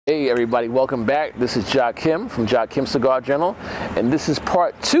Hey everybody, welcome back. This is Jakim from Jakim Cigar Journal, and this is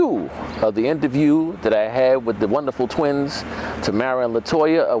part 2 of the interview that I had with the wonderful twins, Tamara and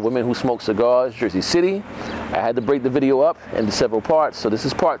Latoya, of Women Who Smoke Cigars, Jersey City. I had to break the video up into several parts, so this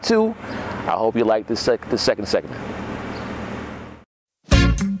is part 2. I hope you like this second segment.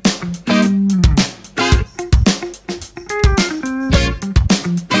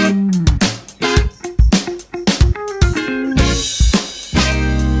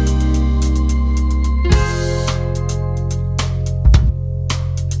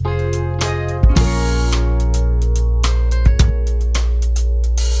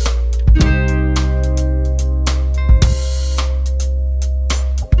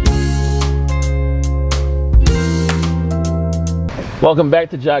 Welcome back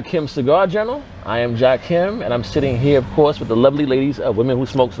to Jakim Cigar Journal. I am Jakim, and I'm sitting here, of course, with the lovely ladies of Women Who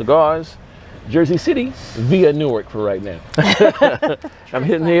Smoke Cigars, Jersey City, via Newark for right now. I'm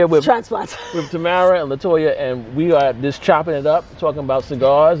hitting here with Tamara and Latoya, and we are just chopping it up, talking about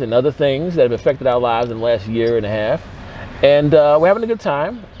cigars and other things that have affected our lives in the last year and a half. And we're having a good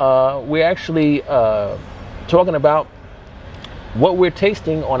time. We're actually talking about what we're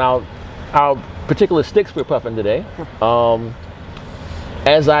tasting on our particular sticks we're puffing today.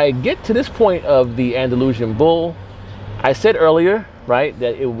 As I get to this point of the Andalusian Bull, I said earlier, right,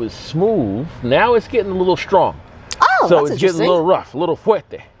 that it was smooth. Now it's getting a little strong. Oh, so it's getting a little rough, a little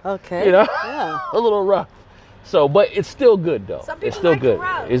fuerte. Okay. You know, yeah. A little rough. So, but it's still good though. Some people it's still like good.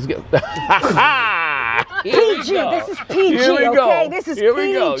 It's good. PG. This is PG. Here we go. Okay, this is Here PG.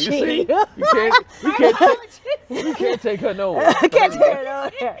 we go. You see, you can't take her nowhere. I can't take her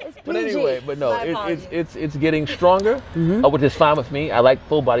nowhere. It's PG. But anyway, but no, it's getting stronger, which is fine with me. I like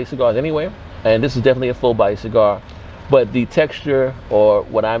full body cigars anyway, and this is definitely a full body cigar. But the texture, or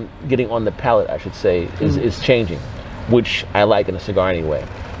what I'm getting on the palate, I should say, is changing, which I like in a cigar anyway.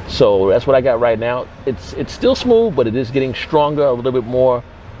 So that's what I got right now. It's still smooth, but it is getting stronger, a little bit more,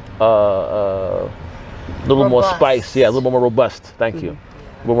 more spice. Yeah, a little more robust. Thank you.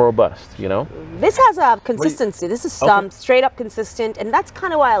 A little more robust, you know? This has a consistency. This is straight up consistent, and that's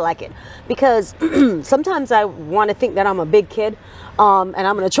kind of why I like it. Because sometimes I want to think that I'm a big kid, and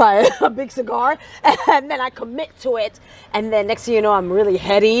I'm going to try a big cigar, and then I commit to it, and then next thing you know, I'm really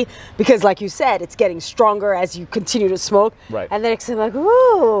heady, because like you said, it's getting stronger as you continue to smoke. Right. And then next thing I'm like,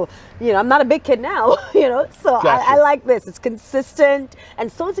 ooh, you know, I'm not a big kid now, you know? So I like this. It's consistent,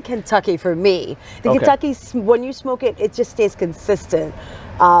 and so is the Kentucky for me. The Kentucky, when you smoke it, it just stays consistent.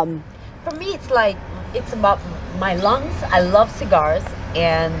 For me, it's about my lungs. I love cigars,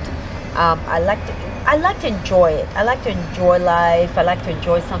 and I like to enjoy it. I like to enjoy life. I like to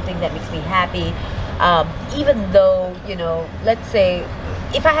enjoy something that makes me happy. Even though, you know, let's say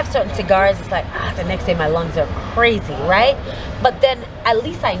if I have certain cigars, it's like the next day my lungs are crazy, right? But then at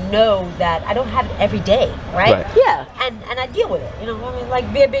least I know that I don't have it every day, right? Yeah. And I deal with it. You know, I mean,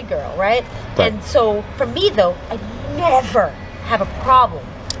 like be a big girl, right? And so for me though, I never have a problem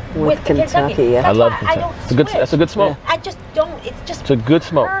with Kentucky. Yeah. I love Kentucky. That's a good smoke. I just don't. It's a good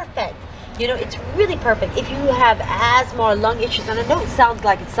smoke. Perfect. You know, it's really perfect. If you have asthma or lung issues, and I know it sounds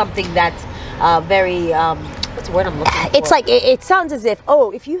like it's something that's very what's the word I'm looking for? It's like it sounds as if,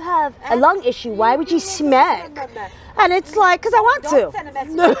 oh, if you have a lung issue, why would you smack? And it's like, because I want to. Don't send a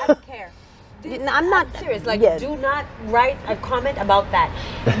message. I don't care. I'm not serious. Like, do not write a comment about that.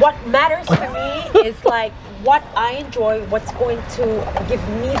 What matters for me is like what I enjoy, what's going to give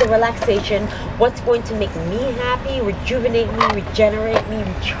me the relaxation, what's going to make me happy, rejuvenate me, regenerate me,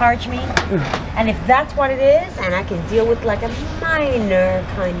 recharge me. And if that's what it is, and I can deal with like a minor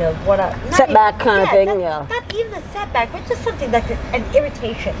kind of setback kind of thing, not even a setback, but just something like an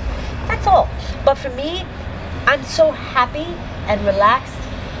irritation. That's all. But for me, I'm so happy and relaxed,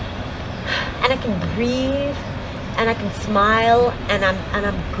 and I can breathe, and I can smile, and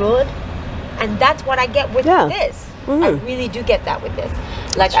I'm good, and that's what I get with this. I really do get that with this.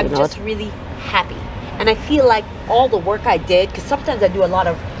 Like, I'm just really happy, and I feel like all the work I did, because sometimes I do a lot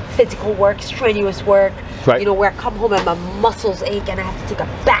of physical work, strenuous work, you know, where I come home and my muscles ache, and I have to take a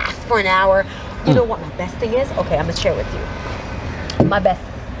bath for an hour. You know what my best thing is? Okay, I'm gonna share with you. My best.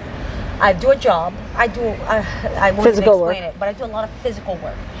 I do a job. I won't even explain it, but I do a lot of physical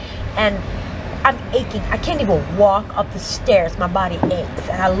work. And I'm aching. I can't even walk up the stairs. My body aches.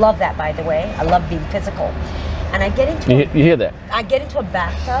 And I love that, by the way. I love being physical. And I get into you hear that? I get into a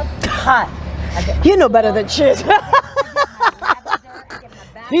bathtub. Hot. You know better than shit.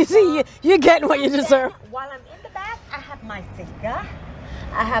 You see, you're getting what you deserve. While I'm in the bath, I have my cigar.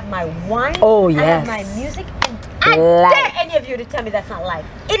 I have my wine. Oh, yes. I have my music. And I dare any of you to tell me that's not life.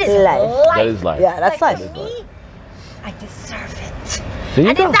 It is life. That is life. Yeah, that's like, life. For me, I deserve it. There you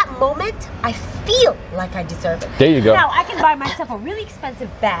and go. in that moment, I feel like I deserve it. There you go. Now, I can buy myself a really expensive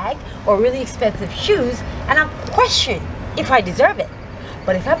bag or really expensive shoes, and I'll question if I deserve it.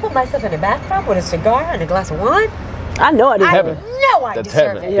 But if I put myself in a bathtub with a cigar and a glass of wine, I know I deserve Heaven. it. know I That's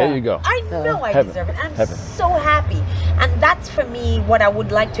deserve heaven. it. There you go. I know I Heaven. deserve it. I'm Heaven. so happy, and that's for me what I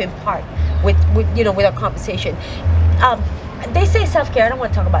would like to impart with with our conversation. They say self-care. I don't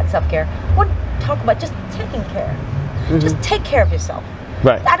want to talk about self-care. I want to talk about just taking care. Just take care of yourself.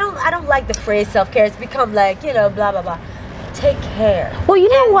 Right. I don't like the phrase self-care. It's become like blah blah blah. Take care. Well, you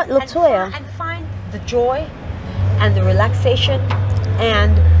know what, And Latoya? and find the joy and the relaxation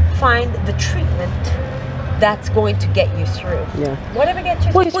and find the treatment that's going to get you through. Yeah. Whatever gets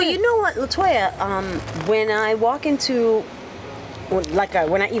you Well, through. you know what, Latoya? When I walk into,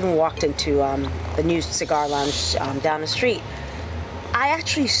 when I even walked into the new cigar lounge down the street, I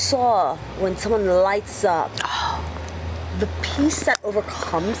actually saw when someone lights up the peace that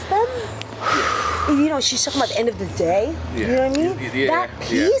overcomes them. You know, she's talking about the end of the day. You know what I mean? Yeah, That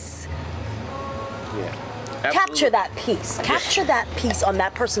peace. Yeah. Capture that peace. Capture that peace on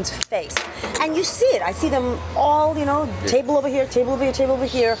that person's face. And you see it. I see them all, table over here, table over here, table over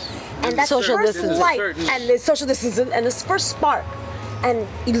here. And that Social first distance. light Certain- and the social distancing and this first spark. And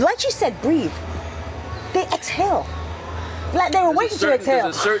like you said, breathe. They exhale. Like they were waiting to exhale.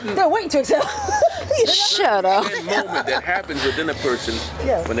 There's a certain- They were waiting to exhale. Shut up. Moment that happens within a person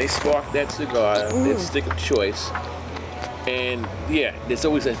when they spark that cigar, that stick of choice. And yeah, there's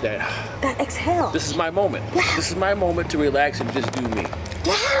always that That exhale. this is my moment. This is my moment to relax and just do me.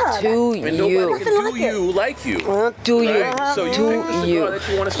 Yeah. Do And nobody you? can do like you like you. Do you? Right? So you Do pick the cigar you? that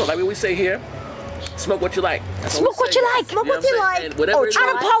you want to smoke. Like we always say here, smoke what you like. That's Smoke what you like. know Smoke what I'm you saying? like. And whatever it is-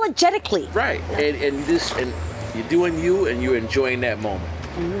 Unapologetically. Right. And you're doing you and you're enjoying that moment.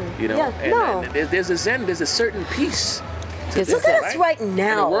 You know? Yeah, no. And there's a zen, there's a certain peace. to There's a this, Look at us right In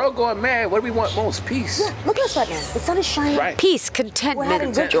now. the world going mad, what do we want most? Peace. Yeah, look at us right now. The sun is shining. Right. Peace, We're having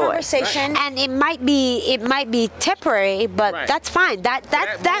contentment, good joy. conversation. And it might be temporary, but Right. that's fine. That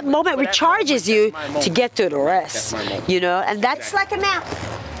that moment moment, for that recharges moment, you that's my moment. to get through the rest. That's my moment. You know, and that's It's like a nap.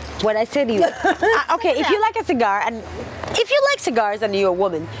 what I say to you. Okay, if you like a cigar, and if you like cigars and you're a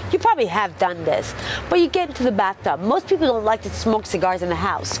woman, you probably have done this. But you get into the bathtub. Most people don't like to smoke cigars in the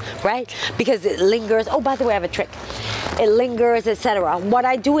house, right? Because it lingers. Oh, by the way, I have a trick. It lingers, etc. What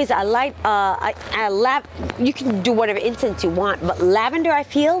I do is I light. You can do whatever incense you want, but lavender I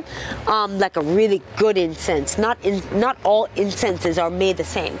feel like a really good incense. Not all incenses are made the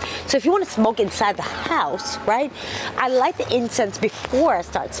same. So if you want to smoke inside the house, right? I light the incense before I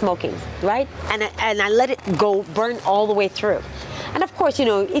start smoking, right? And I let it go burn all the way through. And of course,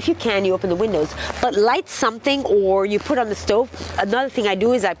 if you can, you open the windows. But light something, or you put on the stove. Another thing I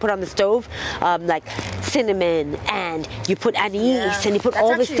do is I put on the stove like cinnamon, and you put anise, and you put That's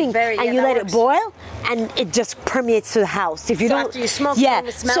all these actually things, and you that let works. it boil, and it just permeates to the house. If you So don't, after you smoke, you don't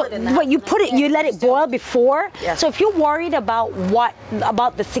even smell it in the but house, you and put it, then you let it boil before. Yeah. So if you're worried about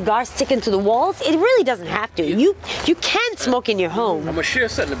the cigar sticking to the walls, it really doesn't have to. You can smoke in your home. I'm gonna share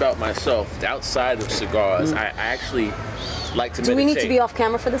something about myself outside of cigars. I actually like to Do we meditate. need to be off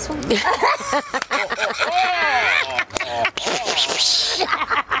camera for this one?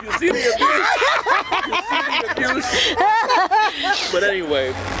 You see the abuse? You see the abuse? But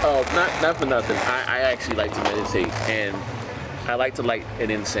anyway, not for nothing. I actually like to meditate, and I like to light an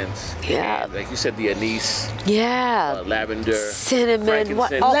incense. Yeah. And like you said, the anise, Yeah. lavender, Cinnamon. What?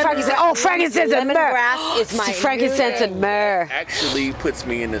 frankincense. Oh, frankincense. Oh, frankincense and myrrh. Lemongrass is my frankincense new and myrrh. Actually puts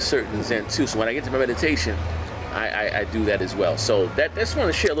me in a certain zen too. So when I get to my meditation, I do that as well. So just want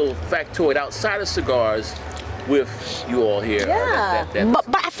to share a little factoid outside of cigars with you all here. Yeah. But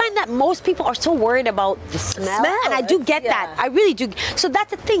I find that most people are so worried about the smell, and I do get that. I really do. So that's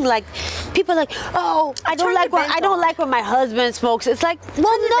the thing. Like, people are like, oh, I don't like when my husband smokes. It's like,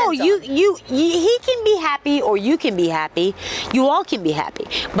 well, no, he can be happy, or you can be happy. You all can be happy.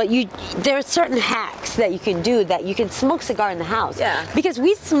 But there are certain hacks that you can do that you can smoke cigar in the house. Yeah. Because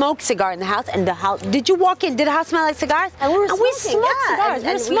we smoke cigar in the house, and the house. Did you walk in? Did the house smell like cigars? And we were smoking, smoked cigars.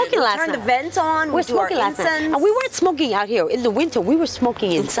 We were smoking last night. Turned the vents on. We're smoking last night. And we weren't smoking out here in the winter. We were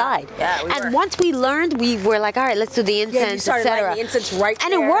smoking inside. Yeah, we were. And once we learned, we were like, all right, let's do the Yeah, you incense, started lighting etc. the incense right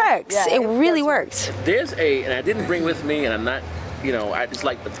And there. it works. Yeah, it really does work. works. There's and I didn't bring with me, and I'm not, I just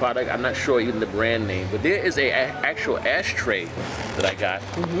like the product. I'm not sure even the brand name, but there is a actual ashtray that I got.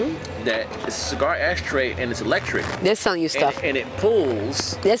 That is a cigar ashtray, and it's electric. They're selling you stuff. And it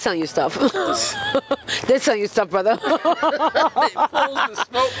pulls. They're selling you stuff. They're selling you stuff, brother. It pulls the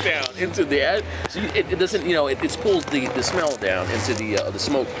smoke down into the ash. So it doesn't, it pulls the smell down into the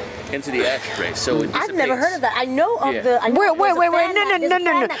smoke into the ashtray, so it I've never heard of that. I know of Yeah. the. I know Wait, there's a fan no, that- there's a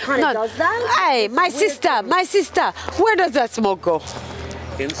fan that kind of does that. Hey, my sister, where does that smoke go?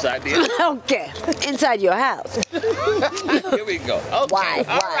 inside the. Okay, inside your house. Here we go. Okay. Why?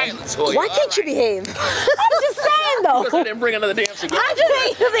 All right, Latoya. Why can't you behave? I'm just saying though. Because I didn't bring another damn cigar. I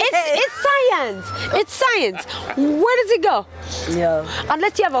just, it's science. It's science. Where does it go? Yeah.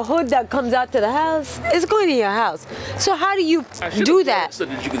 Unless you have a hood that comes out to the house, it's going to your house. So how do you I should've do brought that? it so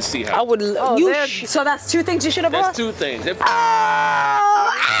that you can see how. I would. Oh, you there- so that's two things you should have That's brought. two things. If,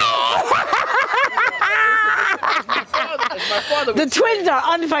 my father the would say- twins are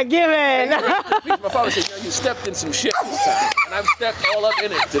unforgiving. My father said, you stepped in some shit this time, and I've stepped all up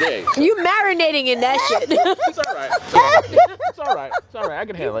in it today. You marinating in that shit. It's all right. It's all right. It's all right. It's all right. I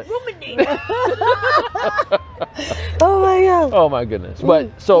can handle it. Oh my god. Oh my goodness. But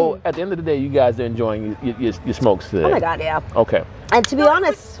so at the end of the day, you guys are enjoying your smokes today. Oh my god, yeah. Okay. And to be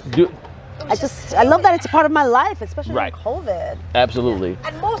honest, I love that it's a part of my life, especially Right. with COVID. Absolutely.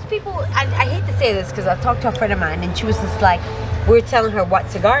 And most people, I hate to say this because I talked to a friend of mine and she was just like, we were telling her what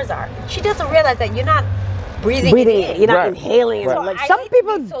cigars are. She doesn't realize that you're not breathing it in. You're not Right. inhaling Right. it. Like I some hate to be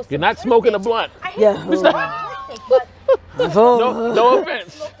people. so You're not smoking a simplistic. blunt. I hate Yeah. to be so simplistic, but No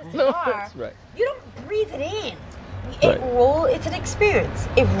offense. smoke the No cigar, offense. Right. you don't breathe it in. Right. It's an experience.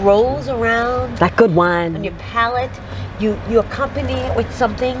 It rolls around That good on wine. your palate. You accompany it with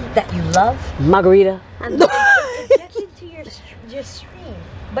something that you love. Margarita. And then it gets into your stream.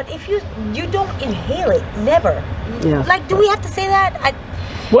 But if you don't inhale it, never. Yeah. Like, do we have to say that?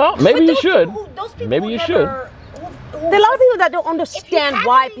 Well, maybe But you those should. people those people Maybe who you never- should. who- There are a lot of people that don't if you understand haven't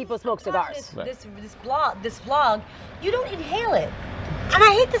why been people smoke part of cigars. Right. This vlog, you don't inhale it. And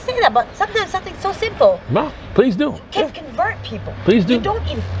I hate to say that, but sometimes something so simple No, please do. can convert people. Please do. You don't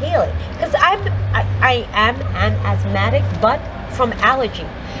inhale it. Because I am an asthmatic, but from allergy.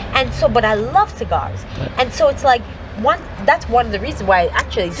 And so, but I love cigars. And so it's like, that's one of the reasons why I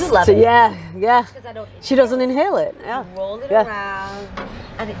actually do love So it. yeah. Because I don't She doesn't inhale it. Yeah. roll it Yeah. around,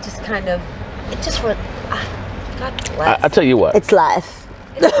 and it just kind of, God bless. I tell you what. It's life.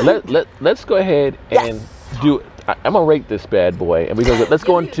 Let's go ahead and do. I'm gonna rate this bad boy, and let's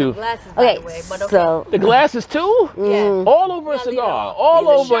go into Glasses, by Okay, the way, but okay. so the glasses too. Yeah. All over a Gotta leave it cigar. off. All Leave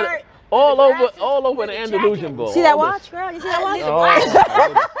the over. shirt, All the over. glasses, All over the the Andalusian jacket. bowl. see that All this- watch, girl? You see that watch?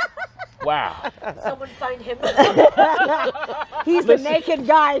 Oh, wow. Someone find him. He's the naked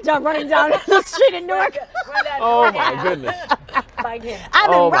guy running down the street in Newark. Oh my goodness. Find him. I've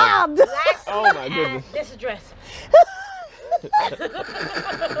been Oh, my- robbed. Last Oh my goodness. this address.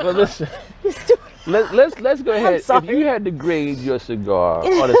 Well, listen. Let's go ahead. If sorry. you had to grade your cigar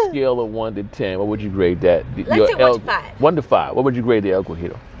on a scale of 1 to 10, what would you grade that? Let's say 1 to 5. 1 to 5. What would you grade the El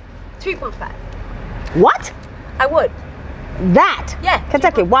Cojito? 3.5. What? I would. That? Yeah.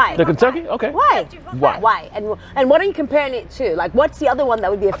 Kentucky. Why? The Kentucky? Okay. Why? 3.5. Why? Why? And what are you comparing it to? Like, what's the other one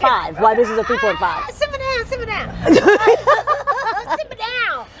that would be a 5? Why this is a 3.5? Simmer down, simmer down. Simmer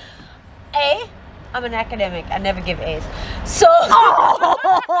down. A, I'm an academic. I never give A's. So,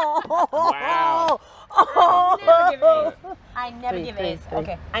 Wow. I never give A's. Three.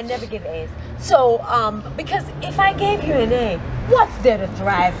 Okay, I never give A's. So, because if I gave you an A, what's there to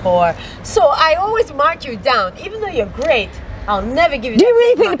thrive for? So I always mark you down, even though you're great. I'll never give you. Do you that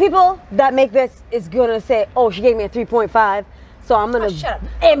really big think the people that make this is gonna say, "Oh, she gave me a 3.5, so I'm gonna shut up.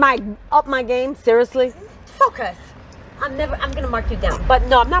 am I up my game?" Seriously? Focus. I'm gonna mark you down. But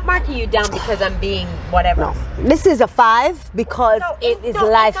no, I'm not marking you down because I'm being whatever. No. This is a 5 because it is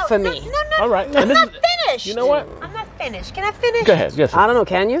life for me. No. All right. I'm And this not is- finished. You know what? I'm not finished. Can I finish? Go ahead. Yes. I don't know.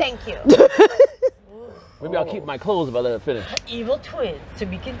 Can you? Thank you. Maybe I'll keep my clothes if I let it finish. Evil twins to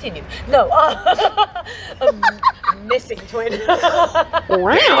be continued. No, missing twin.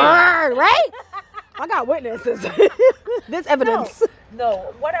 Right? I got witnesses. There's evidence.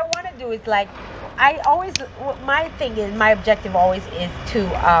 No, what I want to do is like, my thing is, my objective always is to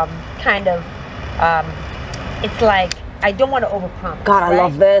it's like, I don't want to overpromise. God, I right?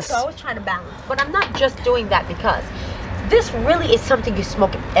 love this. So I always try to balance. But I'm not just doing that because this really is something you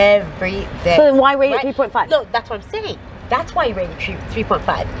smoke every day. So then why rate it right? 3.5? No, that's what I'm saying. That's why you rate it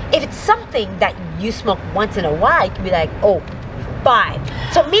 3.5. If it's something that you smoke once in a while, you can be like, oh,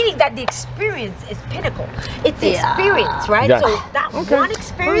 5. So meaning that the experience is pinnacle. It's the experience, right? Gotcha. So that one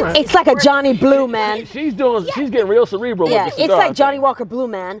experience. Alright. It's like a Johnny Blue, man. She's getting real cerebral Yeah, with the it's cigar like Johnny thing. Walker Blue,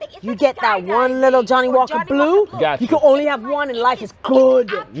 man. It's You like get that one skydiving little Johnny or Walker Johnny Blue. Walker Blue. Gotcha. You can only have one, and life is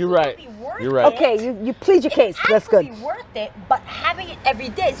good. You're right. Absolutely worth You're right. it. Okay, you plead your case. That's good. Absolutely worth it, but having it every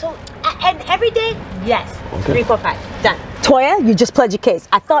day. So, and every day, yes, Okay. 3.5, done. Toya, you just pledged your case.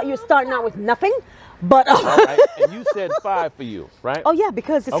 I thought you were starting out with nothing, But All right. And you said 5 for you, right? oh yeah,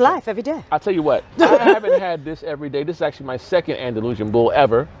 because it's Okay. life every day. I'll tell you what. I haven't had this every day. This is actually my second Andalusian Bull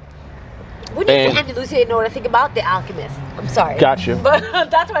ever. We need And- to Andalusia in order to think about the Alchemist. I'm sorry. Gotcha. But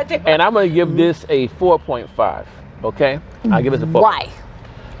that's what I think. And I'm going to give this a 4.5. Okay? I'll give it a 4. Why?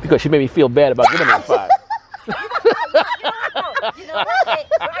 Because she made me feel bad about giving it a 5. You know, right,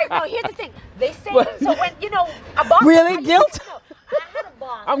 no, here's the thing. They say, so when, you know, a boss. Really? I Guilt? I had a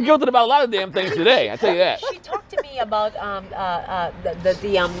boss. I'm guilty about a lot of damn things today. I tell you that. She talked to me about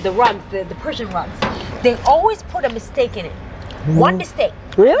the rugs, the Persian rugs. They always put a mistake in it. One mistake.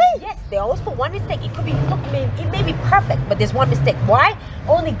 Really? Yes, they always put one mistake. It could be, it may be perfect, but there's one mistake. Why?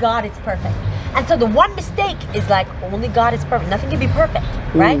 Only God is perfect. And so the one mistake is like, only God is perfect. Nothing can be perfect,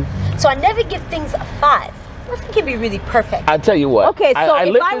 right? So I never give things a 5. Nothing can be really perfect. I tell you what. Okay, so if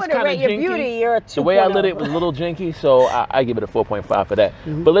lit I this were to kinda rate your jinky. beauty, you're a 2.0. The way I lit it was a little jinky, so I give it a 4.5 for that.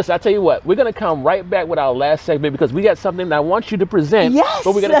 But listen, I tell you what, we're gonna come right back with our last segment because we got something that I want you to present. Yes.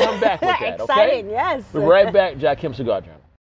 But we're gonna come back with that. Exciting, Okay? yes. We'll be right back, Jakim Cigar Journal.